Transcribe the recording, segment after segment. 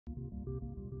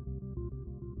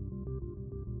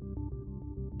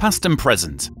Past and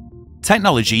present.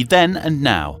 Technology then and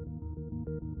now.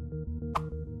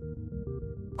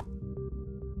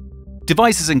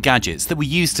 Devices and gadgets that we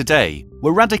use today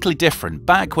were radically different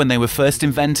back when they were first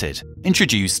invented,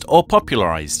 introduced or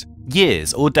popularized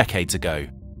years or decades ago.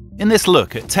 In this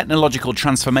look at technological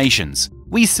transformations,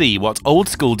 we see what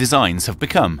old-school designs have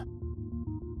become.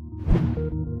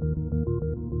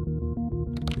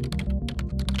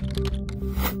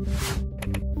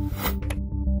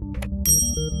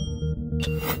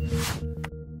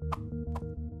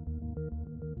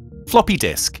 Floppy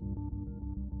disk.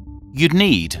 You'd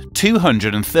need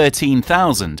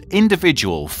 213,000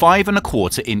 individual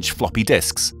 5¼ floppy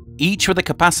disks, each with a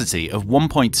capacity of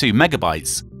 1.2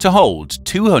 megabytes to hold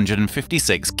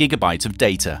 256 gigabytes of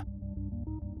data.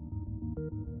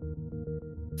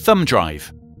 Thumb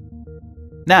drive.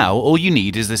 Now all you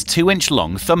need is this 2-inch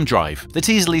long thumb drive that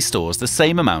easily stores the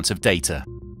same amount of data.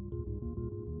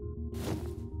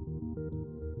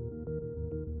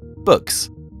 Books.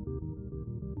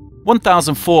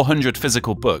 1,400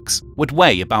 physical books would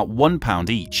weigh about £1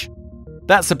 each.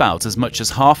 That's about as much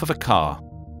as half of a car.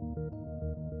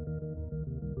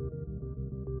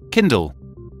 Kindle.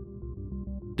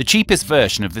 The cheapest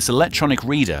version of this electronic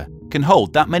reader can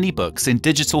hold that many books in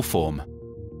digital form.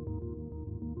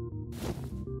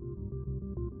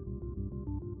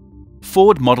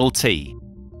 Ford Model T.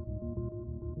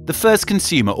 The first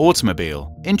consumer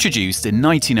automobile, introduced in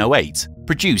 1908,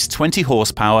 produced 20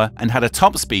 horsepower and had a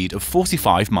top speed of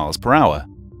 45 miles per hour.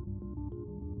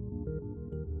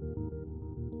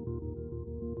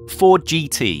 Ford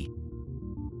GT.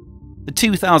 The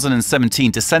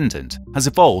 2017 Descendant has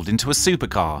evolved into a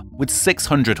supercar with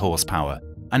 600 horsepower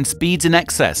and speeds in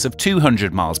excess of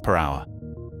 200 miles per hour.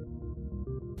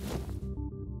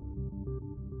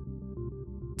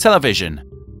 Television.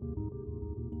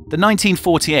 The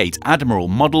 1948 Admiral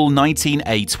Model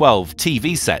 19A12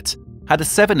 TV set had a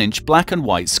 7-inch black and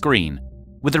white screen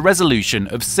with a resolution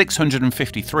of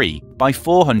 653 by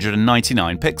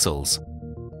 499 pixels.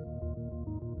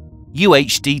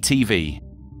 UHD TV.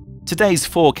 Today's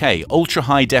 4K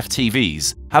ultra-high-def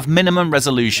TVs have minimum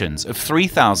resolutions of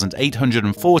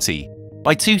 3,840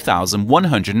 by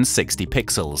 2,160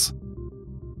 pixels.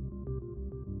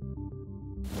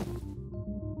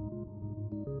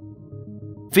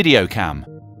 Videocam.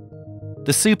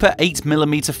 The Super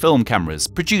 8mm film cameras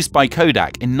produced by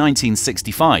Kodak in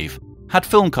 1965 had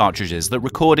film cartridges that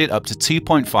recorded up to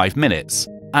 2.5 minutes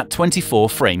at 24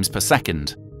 frames per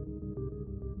second.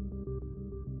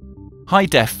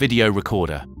 High-def video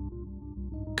recorder.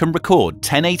 Can record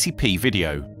 1080p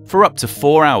video for up to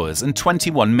 4 hours and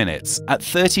 21 minutes at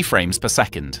 30 frames per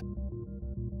second.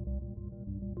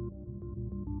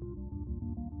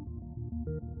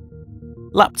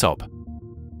 Laptop.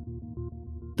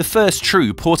 The first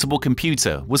true portable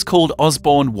computer was called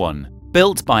Osborne 1,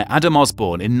 built by Adam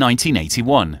Osborne in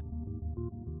 1981.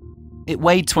 It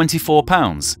weighed 24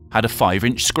 pounds, had a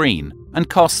 5-inch screen, and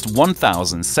cost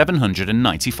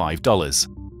 $1,795.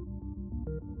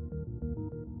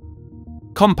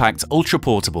 Compact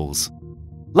ultra-portables.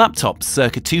 Laptops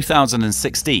circa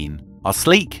 2016 are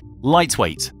sleek,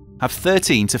 lightweight, have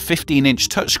 13 to 15-inch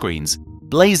touchscreens,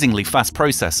 blazingly fast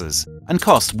processors, and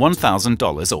cost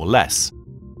 $1,000 or less.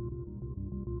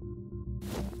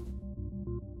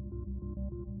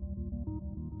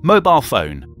 Mobile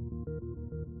phone.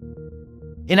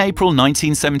 In April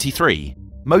 1973,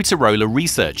 Motorola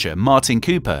researcher Martin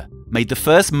Cooper made the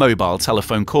first mobile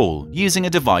telephone call using a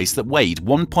device that weighed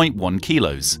 1.1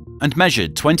 kilos and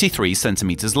measured 23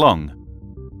 centimeters long.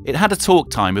 It had a talk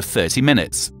time of 30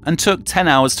 minutes and took 10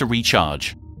 hours to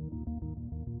recharge.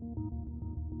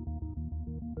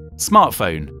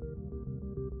 Smartphone.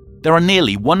 There are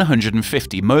nearly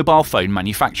 150 mobile phone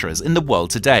manufacturers in the world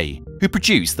today who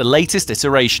produce the latest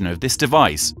ituration of this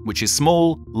device, which is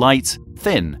small, light,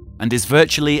 thin, and is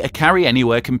virtually a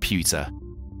carry-anywhere computer.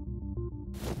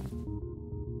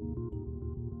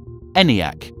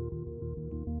 ENIAC.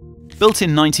 Built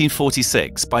in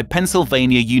 1946 by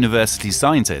Pennsylvania University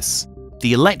scientists,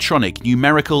 the Electronic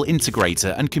Numerical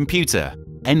Integrator and Computer,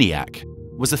 ENIAC,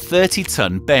 was a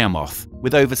 30-ton behemoth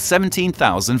with over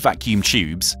 17,000 vacuum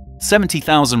tubes,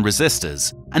 70,000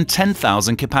 resistors, and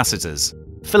 10,000 capacitors,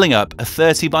 filling up a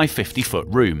 30 by 50 foot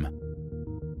room.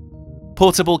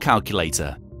 Portable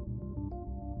calculator.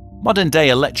 Modern-day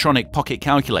electronic pocket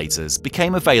calculators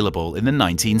became available in the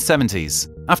 1970s,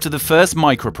 after the first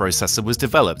microprocessor was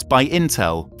developed by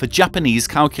Intel for Japanese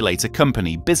calculator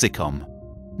company Bizicom.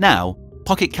 Now,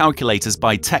 pocket calculators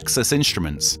by Texas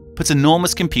Instruments put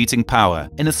enormous computing power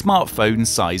in a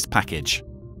smartphone-sized package.